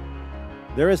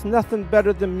There is nothing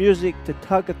better than music to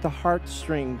tug at the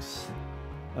heartstrings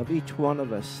of each one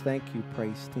of us. Thank you,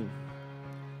 praise team.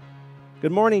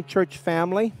 Good morning, church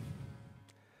family.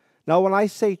 Now, when I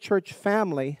say church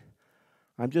family,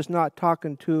 I'm just not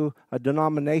talking to a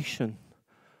denomination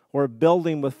or a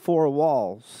building with four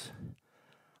walls.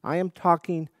 I am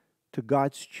talking to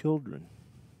God's children.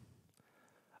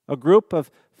 A group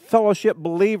of fellowship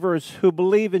believers who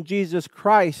believe in Jesus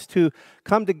Christ, who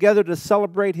come together to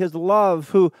celebrate His love,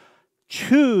 who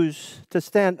choose to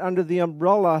stand under the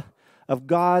umbrella of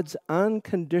God's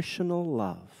unconditional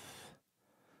love.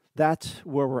 That's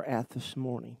where we're at this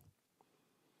morning.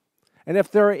 And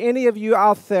if there are any of you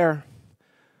out there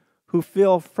who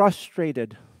feel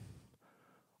frustrated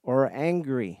or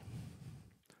angry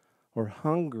or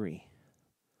hungry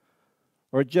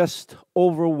or just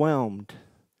overwhelmed,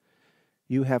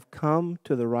 you have come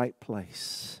to the right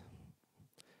place.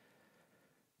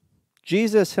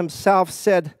 Jesus Himself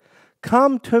said,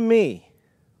 "Come to me."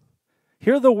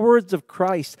 Hear the words of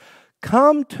Christ.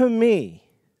 "Come to me,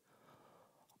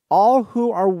 all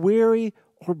who are weary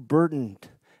or burdened,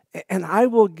 and I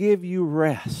will give you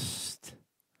rest."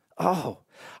 Oh,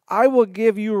 I will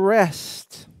give you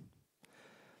rest.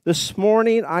 This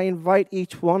morning, I invite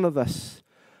each one of us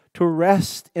to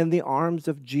rest in the arms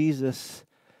of Jesus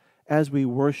as we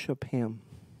worship Him.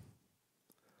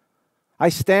 I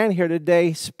stand here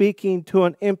today speaking to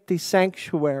an empty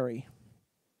sanctuary.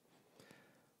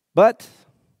 But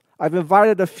I've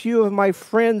invited a few of my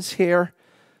friends here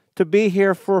to be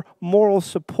here for moral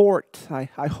support.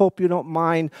 I hope you don't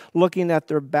mind looking at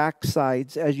their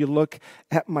backsides as you look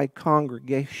at my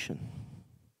congregation.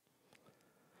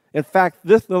 In fact,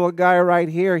 this little guy right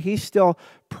here, he's still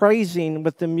praising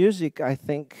with the music, I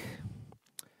think.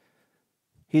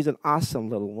 He's an awesome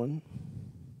little one.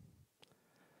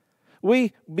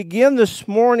 We begin this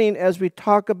morning as we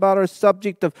talk about our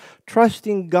subject of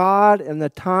trusting God in the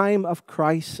time of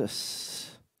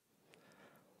crisis.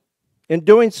 In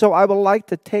doing so, I would like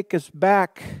to take us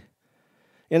back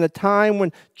in a time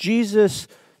when Jesus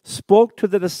spoke to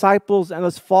the disciples and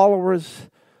His followers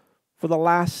for the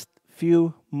last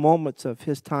few moments of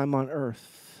His time on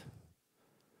earth.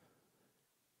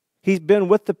 He's been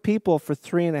with the people for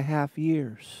 3.5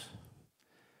 years.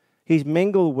 He's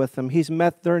mingled with them. He's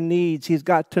met their needs. He's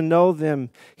got to know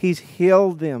them. He's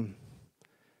healed them.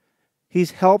 He's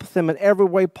helped them in every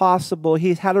way possible.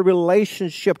 He's had a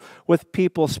relationship with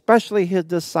people, especially His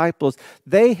disciples.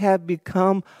 They have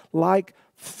become like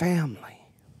family.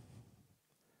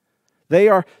 They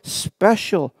are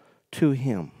special to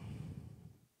Him.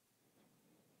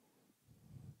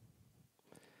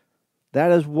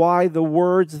 That is why the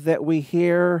words that we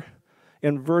hear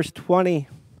in verse 20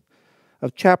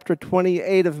 of chapter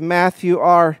 28 of Matthew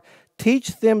are,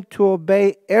 "Teach them to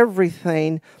obey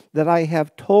everything that I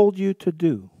have told you to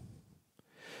do.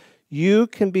 You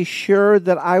can be sure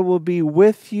that I will be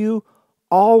with you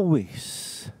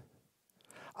always.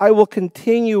 I will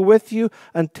continue with you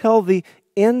until the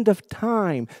end of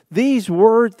time." These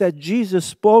words that Jesus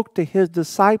spoke to His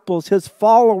disciples, His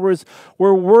followers,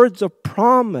 were words of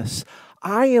promise.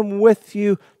 I am with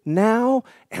you now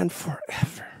and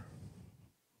forever.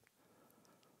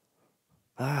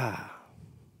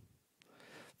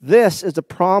 This is a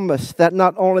promise that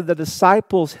not only the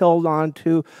disciples held on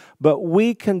to, but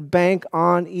we can bank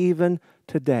on even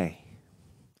today.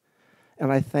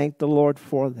 And I thank the Lord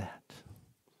for that.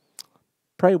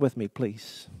 Pray with me,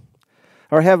 please.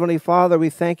 Our Heavenly Father, we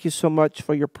thank you so much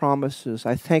for your promises.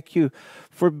 I thank you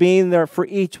for being there for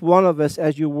each one of us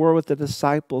as you were with the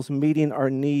disciples, meeting our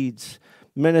needs,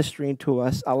 ministering to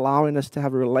us, allowing us to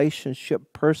have a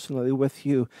relationship personally with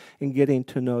you and getting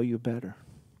to know you better.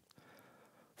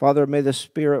 Father, may the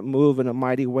Spirit move in a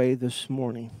mighty way this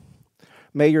morning.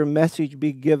 May your message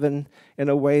be given in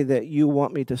a way that you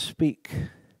want me to speak.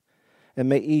 And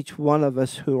may each one of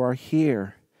us who are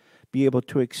here be able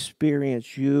to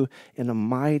experience you in a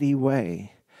mighty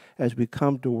way as we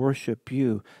come to worship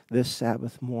you this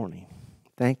Sabbath morning.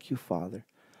 Thank you, Father,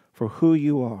 for who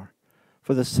you are,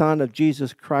 for the Son of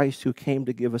Jesus Christ who came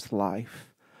to give us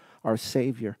life, our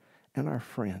Savior and our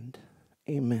friend.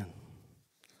 Amen.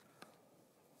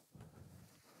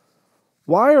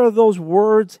 Why are those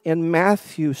words in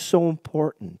Matthew so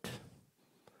important?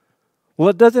 Well,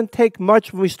 it doesn't take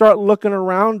much when we start looking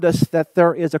around us that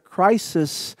there is a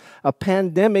crisis, a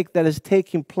pandemic that is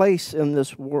taking place in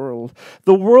this world.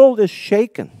 The world is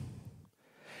shaken.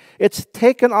 It's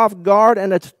taken off guard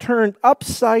and it's turned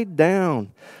upside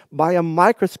down by a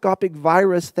microscopic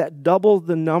virus that doubled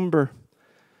the number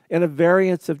in a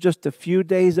variance of just a few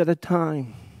days at a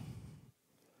time.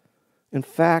 In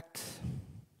fact,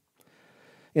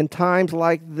 In times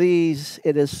like these,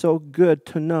 it is so good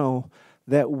to know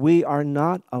that we are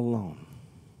not alone.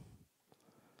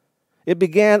 It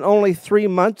began only 3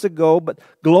 months ago, but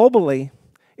globally,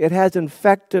 it has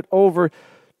infected over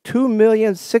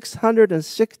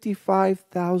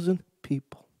 2,665,000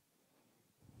 people.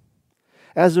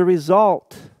 As a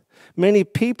result, many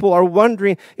people are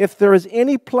wondering if there is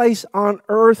any place on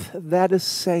earth that is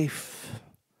safe.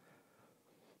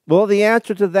 Well, the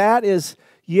answer to that is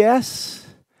yes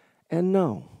and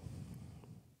no.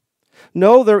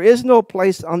 No, there is no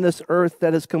place on this earth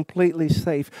that is completely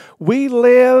safe. We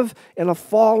live in a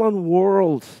fallen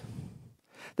world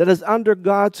that is under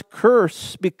God's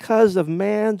curse because of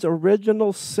man's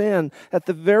original sin at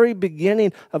the very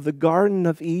beginning of the Garden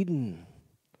of Eden.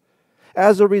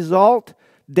 As a result,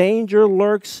 danger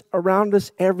lurks around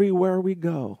us everywhere we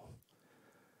go.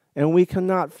 And we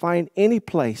cannot find any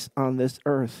place on this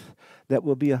earth that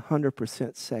will be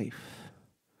 100% safe.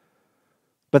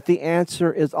 But the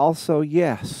answer is also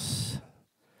yes.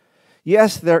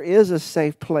 Yes, there is a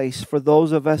safe place for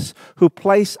those of us who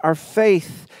place our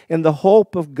faith in the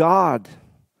hope of God,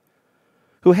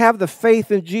 who have the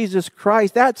faith in Jesus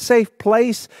Christ. That safe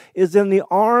place is in the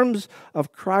arms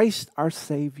of Christ our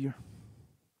Savior,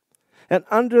 and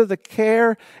under the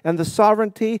care and the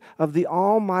sovereignty of the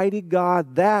Almighty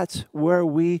God. That's where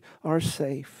we are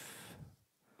safe.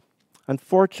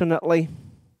 Unfortunately,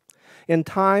 in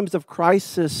times of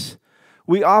crisis,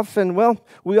 we often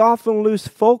lose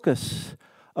focus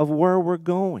of where we're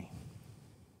going.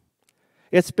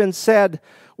 It's been said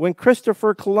when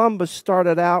Christopher Columbus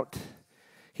started out,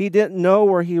 he didn't know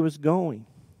where he was going.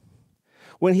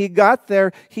 When he got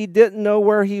there, he didn't know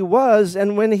where he was,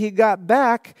 and when he got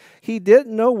back, he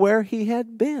didn't know where he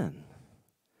had been.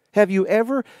 Have you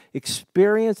ever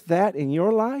experienced that in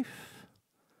your life?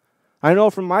 I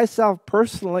know for myself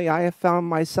personally, I have found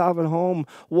myself at home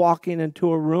walking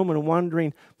into a room and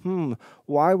wondering,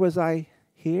 why was I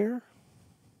here?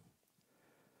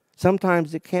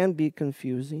 Sometimes it can be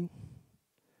confusing.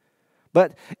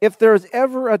 But if there's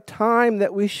ever a time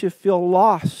that we should feel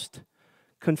lost,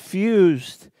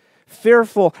 confused,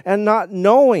 fearful, and not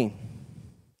knowing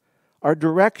our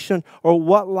direction or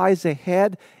what lies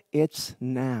ahead, it's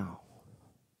now.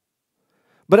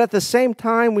 But at the same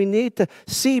time, we need to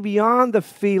see beyond the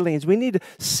feelings. We need to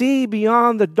see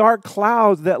beyond the dark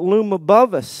clouds that loom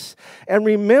above us and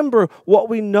remember what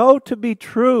we know to be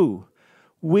true.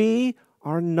 We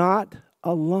are not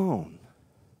alone.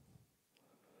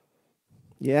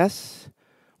 Yes,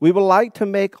 we would like to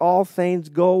make all things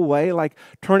go away, like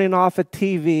turning off a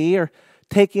TV or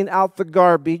taking out the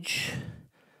garbage.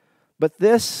 But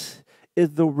this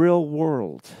is the real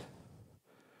world.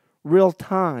 Real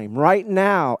time, right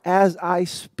now, as I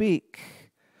speak.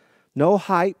 No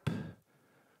hype,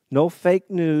 no fake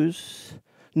news,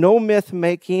 no myth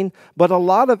making, but a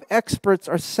lot of experts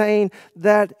are saying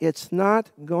that it's not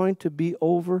going to be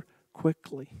over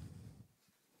quickly.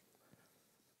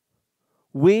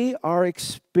 We are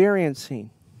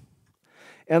experiencing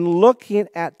and looking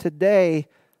at today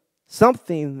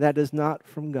something that is not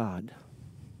from God.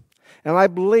 And I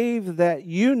believe that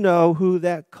you know who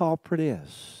that culprit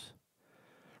is.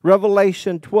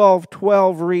 Revelation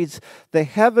 12:12 reads, "The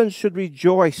heavens should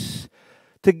rejoice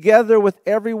together with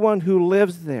everyone who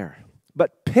lives there.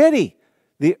 But pity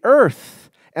the earth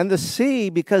and the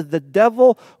sea, because the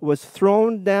devil was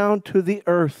thrown down to the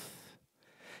earth.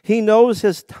 He knows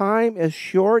his time is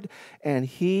short, and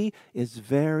he is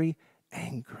very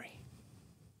angry."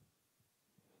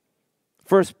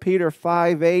 1 Peter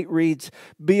 5:8 reads,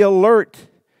 "Be alert,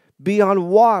 be on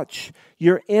watch.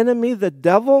 Your enemy, the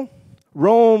devil,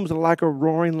 roams like a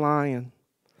roaring lion,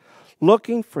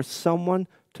 looking for someone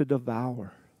to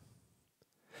devour."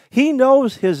 He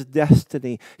knows his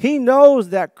destiny. He knows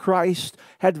that Christ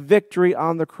had victory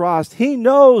on the cross. He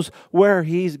knows where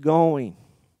he's going.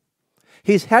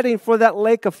 He's heading for that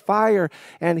lake of fire,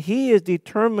 and he is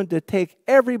determined to take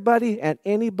everybody and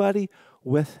anybody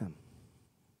with him.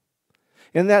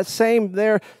 In that same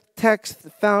text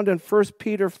found in 1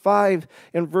 Peter 5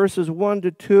 in verses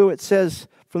 1-2, it says,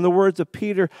 from the words of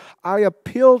Peter, "I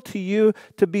appeal to you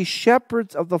to be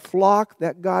shepherds of the flock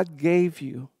that God gave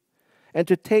you, and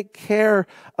to take care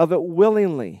of it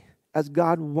willingly, as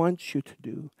God wants you to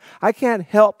do." I can't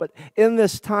help but in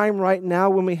this time right now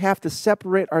when we have to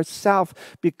separate ourselves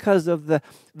because of the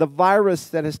virus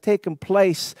that has taken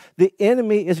place, the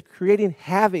enemy is creating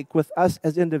havoc with us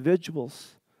as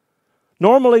individuals.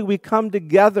 Normally we come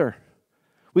together,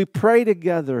 we pray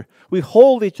together, we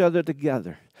hold each other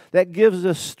together. That gives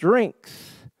us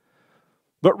strength.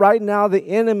 But right now, the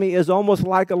enemy is almost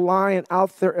like a lion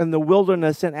out there in the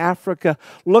wilderness in Africa,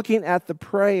 looking at the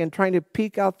prey and trying to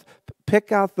pick out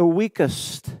the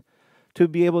weakest to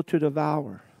be able to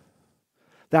devour.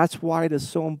 That's why it is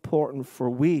so important for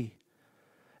we,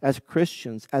 as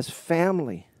Christians, as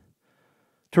family,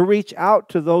 to reach out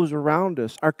to those around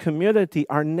us, our community,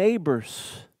 our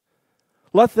neighbors.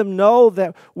 Let them know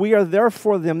that we are there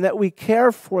for them, that we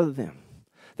care for them,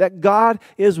 that God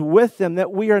is with them,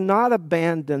 that we are not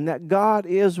abandoned, that God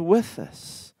is with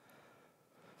us.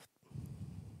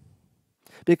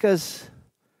 Because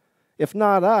if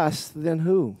not us, then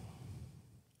who?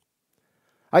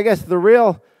 I guess the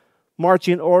real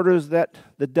marching orders that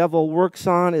the devil works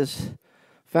on is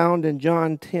found in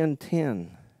John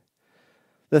 10:10.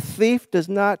 The thief does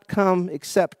not come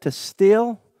except to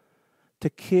steal, to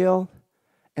kill,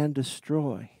 and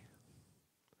destroy.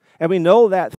 And we know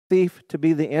that thief to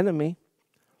be the enemy.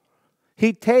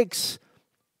 He takes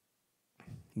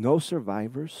no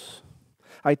survivors.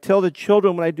 I tell the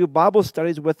children when I do Bible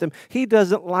studies with them, he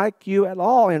doesn't like you at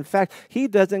all. In fact, he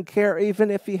doesn't care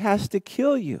even if he has to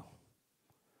kill you.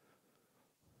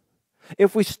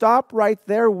 If we stop right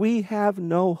there, we have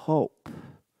no hope.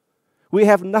 We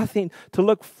have nothing to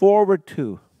look forward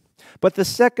to. But the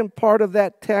second part of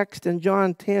that text in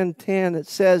John 10:10, it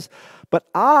says, "But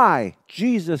I,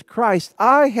 Jesus Christ,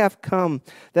 I have come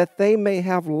that they may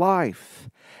have life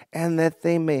and that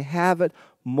they may have it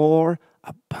more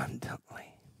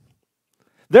abundantly."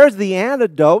 There's the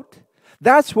antidote.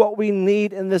 That's what we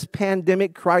need in this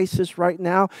pandemic crisis right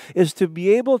now, is to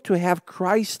be able to have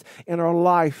Christ in our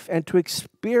life and to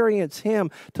experience Him,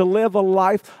 to live a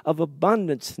life of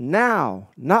abundance now,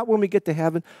 not when we get to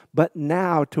heaven, but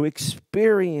now, to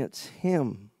experience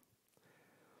Him.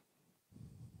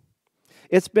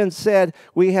 It's been said,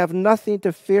 we have nothing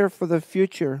to fear for the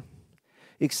future,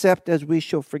 except as we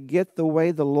shall forget the way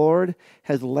the Lord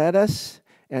has led us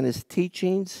and His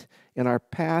teachings in our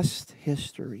past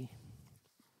history.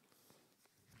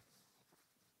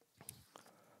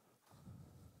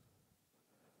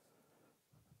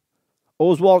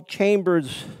 Oswald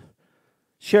Chambers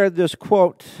shared this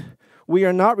quote, "We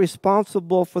are not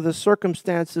responsible for the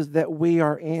circumstances that we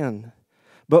are in,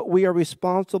 but we are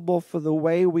responsible for the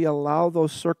way we allow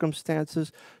those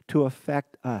circumstances to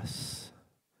affect us.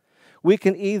 We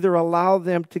can either allow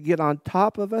them to get on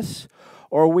top of us,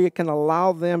 or we can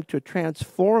allow them to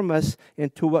transform us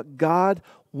into what God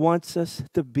wants us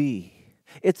to be."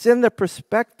 It's in the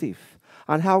perspective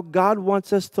on how God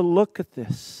wants us to look at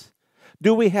this.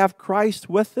 Do we have Christ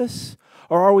with us,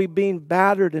 or are we being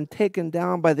battered and taken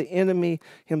down by the enemy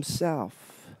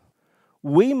himself?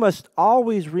 We must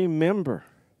always remember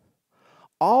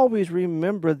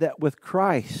that with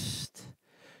Christ,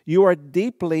 you are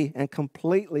deeply and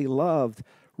completely loved.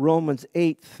 Romans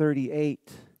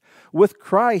 8:38. With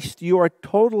Christ, you are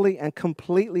totally and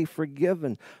completely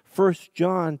forgiven. 1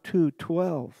 John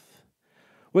 2:12.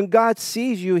 When God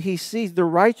sees you, He sees the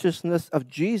righteousness of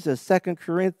Jesus, 2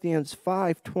 Corinthians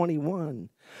 5:21.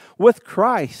 With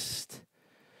Christ,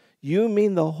 you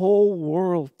mean the whole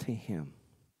world to Him,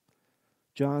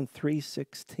 John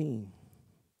 3:16.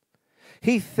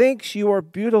 He thinks you are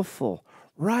beautiful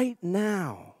right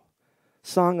now,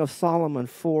 Song of Solomon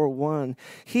 4:1.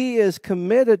 He is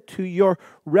committed to your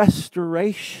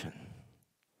restoration,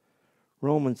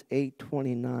 Romans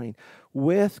 8:29.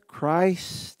 With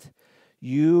Christ,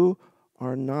 you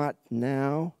are not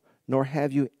now, nor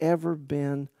have you ever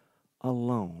been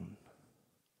alone.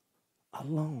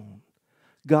 Alone.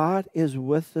 God is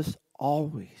with us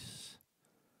always.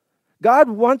 God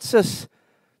wants us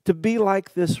to be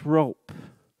like this rope,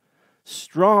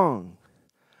 strong,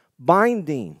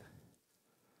 binding,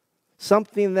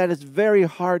 something that is very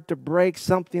hard to break,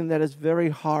 something that is very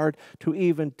hard to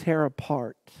even tear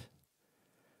apart.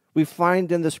 We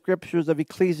find in the scriptures of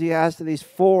Ecclesiastes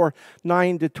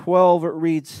 4:9-12, it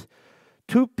reads,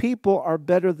 2 people are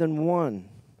better than one.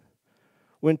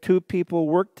 When 2 people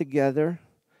work together,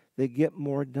 they get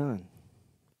more done.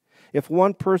 If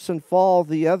one person falls,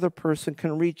 the other person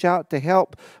can reach out to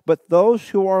help, but those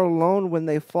who are alone when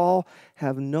they fall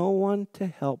have no one to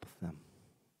help them.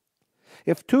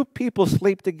 If 2 people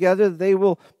sleep together, they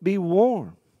will be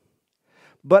warm.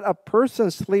 But a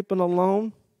person sleeping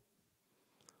alone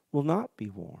will not be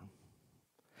warm.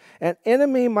 An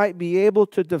enemy might be able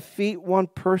to defeat one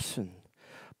person,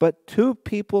 but 2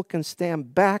 people can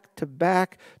stand back to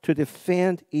back to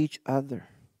defend each other.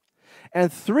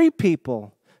 And 3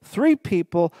 people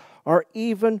are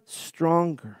even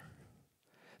stronger.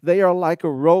 They are like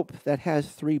a rope that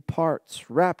has 3 parts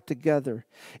wrapped together.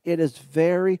 It is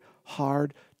very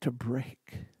hard to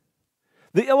break.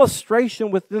 The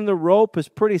illustration within the rope is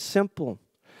pretty simple.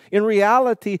 In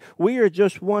reality, we are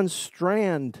just one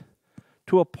strand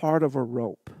to a part of a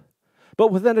rope.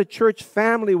 But within a church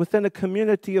family, within a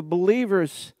community of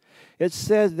believers, it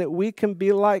says that we can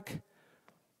be like,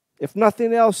 if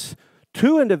nothing else,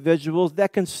 two individuals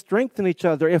that can strengthen each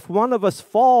other. If one of us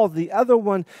falls, the other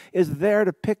one is there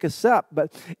to pick us up.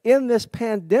 But in this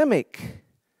pandemic,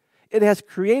 it has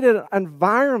created an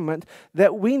environment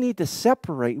that we need to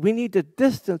separate. We need to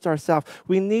distance ourselves.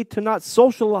 We need to not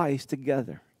socialize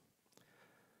together.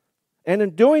 And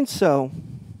in doing so,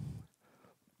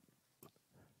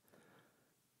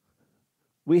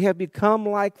 we have become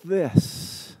like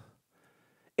this,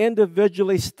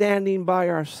 individually standing by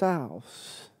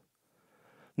ourselves,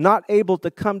 not able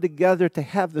to come together to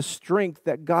have the strength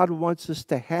that God wants us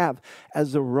to have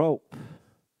as a rope.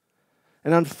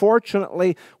 And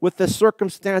unfortunately, with the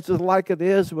circumstances like it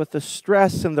is, with the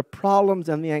stress and the problems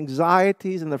and the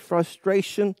anxieties and the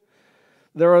frustration,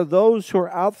 there are those who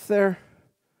are out there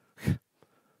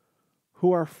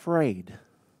who are afraid.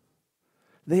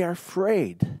 They are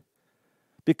afraid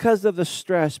because of the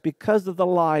stress, because of the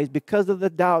lies, because of the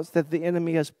doubts that the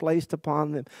enemy has placed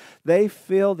upon them. They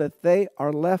feel that they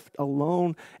are left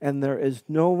alone and there is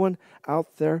no one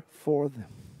out there for them.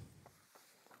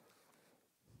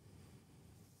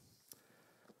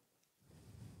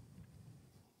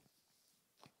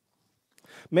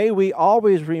 May we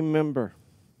always remember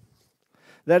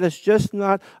that it's just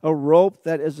not a rope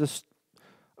that is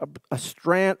a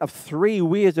strand of three.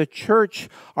 We as a church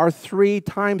are 3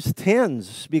 times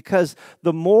 10s, because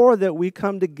the more that we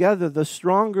come together, the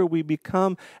stronger we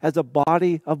become as a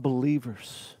body of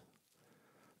believers.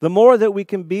 The more that we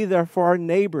can be there for our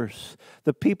neighbors,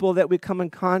 the people that we come in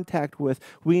contact with,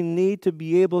 we need to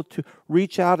be able to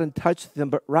reach out and touch them.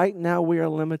 But right now we are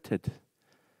limited.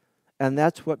 And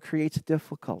that's what creates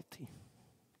difficulty.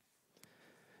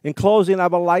 In closing, I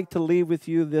would like to leave with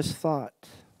you this thought.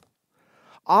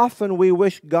 Often we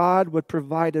wish God would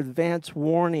provide advance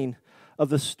warning of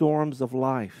the storms of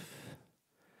life.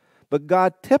 But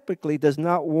God typically does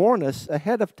not warn us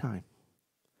ahead of time.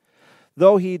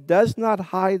 Though He does not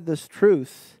hide this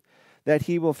truth that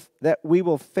we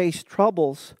will face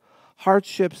troubles,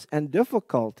 hardships, and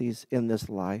difficulties in this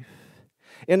life,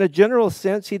 in a general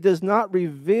sense, He does not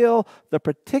reveal the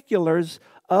particulars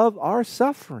of our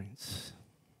sufferings.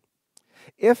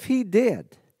 If He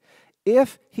did,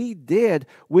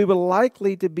 we would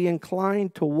likely to be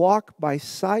inclined to walk by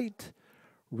sight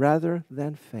rather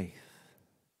than faith.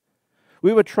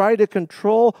 We would try to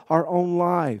control our own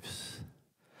lives,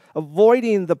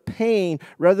 avoiding the pain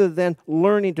rather than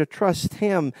learning to trust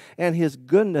Him and His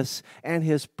goodness and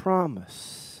His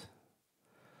promise.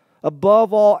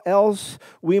 Above all else,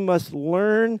 we must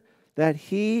learn that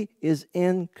He is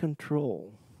in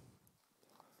control.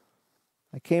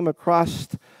 I came across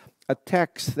a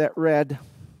text that read,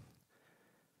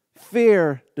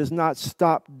 "Fear does not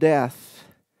stop death,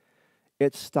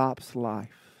 it stops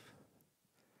life.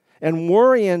 And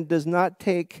worrying does not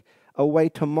take away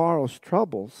tomorrow's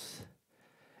troubles,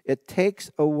 it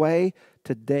takes away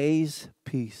today's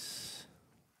peace."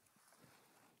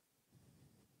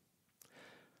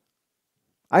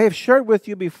 I have shared with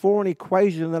you before an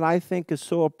equation that I think is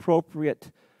so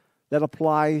appropriate that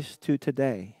applies to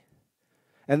today.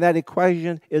 And that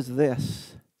equation is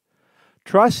this: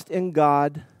 trust in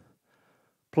God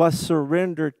plus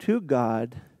surrender to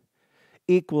God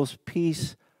equals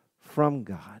peace from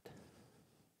God.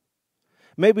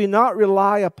 May we not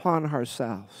rely upon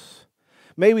ourselves.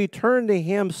 May we turn to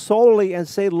Him solely and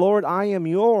say, "Lord, I am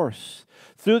yours.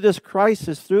 Through this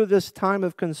crisis, through this time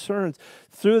of concerns,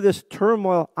 through this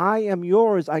turmoil, I am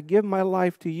yours. I give my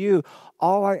life to you.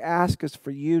 All I ask is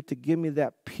for you to give me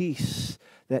that peace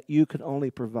that you can only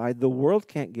provide. The world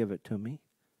can't give it to me.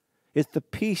 It's the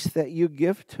peace that you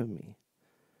give to me."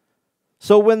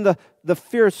 So when the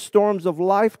fierce storms of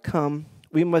life come,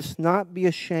 we must not be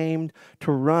ashamed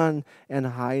to run and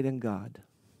hide in God.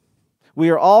 We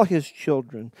are all His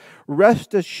children.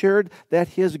 Rest assured that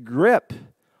His grip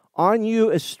on you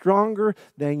is stronger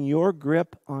than your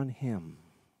grip on Him.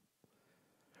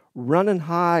 Run and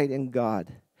hide in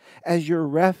God as your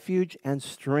refuge and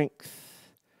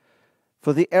strength.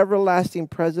 For the everlasting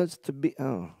presence to be...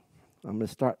 I'm going to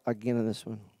start again on this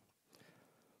one.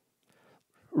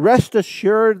 Rest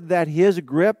assured that His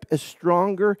grip is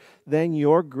stronger than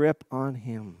your grip on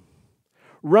Him.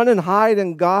 Run and hide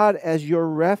in God as your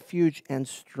refuge and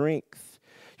strength,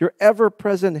 your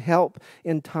ever-present help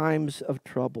in times of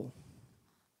trouble.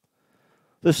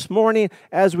 This morning,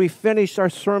 as we finish our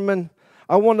sermon,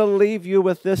 I want to leave you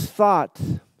with this thought.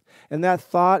 And that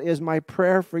thought is my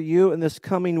prayer for you in this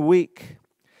coming week.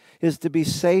 is to be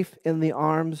safe in the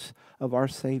arms of our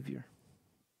Savior.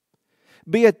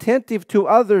 Be attentive to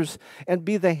others and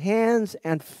be the hands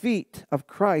and feet of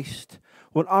Christ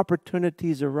when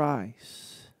opportunities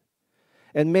arise.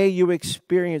 And may you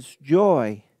experience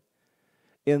joy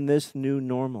in this new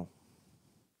normal.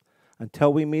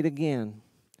 Until we meet again,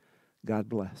 God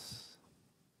bless.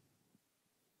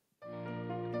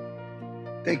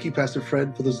 Thank you, Pastor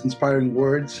Fred, for those inspiring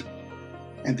words.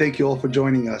 And thank you all for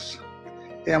joining us.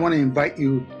 Hey, I want to invite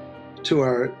you to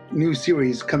our new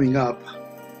series coming up.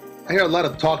 I hear a lot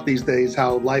of talk these days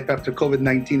how life after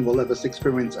COVID-19 will let us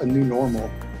experience a new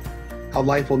normal, how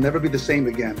life will never be the same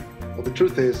again. Well, the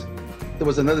truth is, there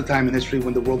was another time in history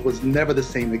when the world was never the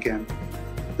same again.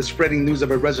 The spreading news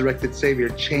of a resurrected Savior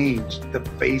changed the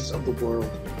face of the world.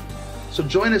 So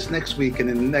join us next week and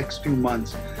in the next few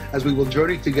months as we will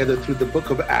journey together through the book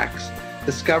of Acts,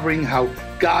 discovering how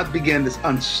God began this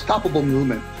unstoppable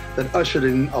movement that ushered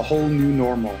in a whole new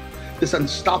normal. This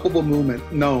unstoppable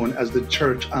movement known as the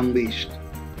Church Unleashed.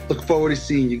 Look forward to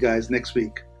seeing you guys next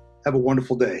week. Have a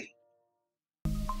wonderful day.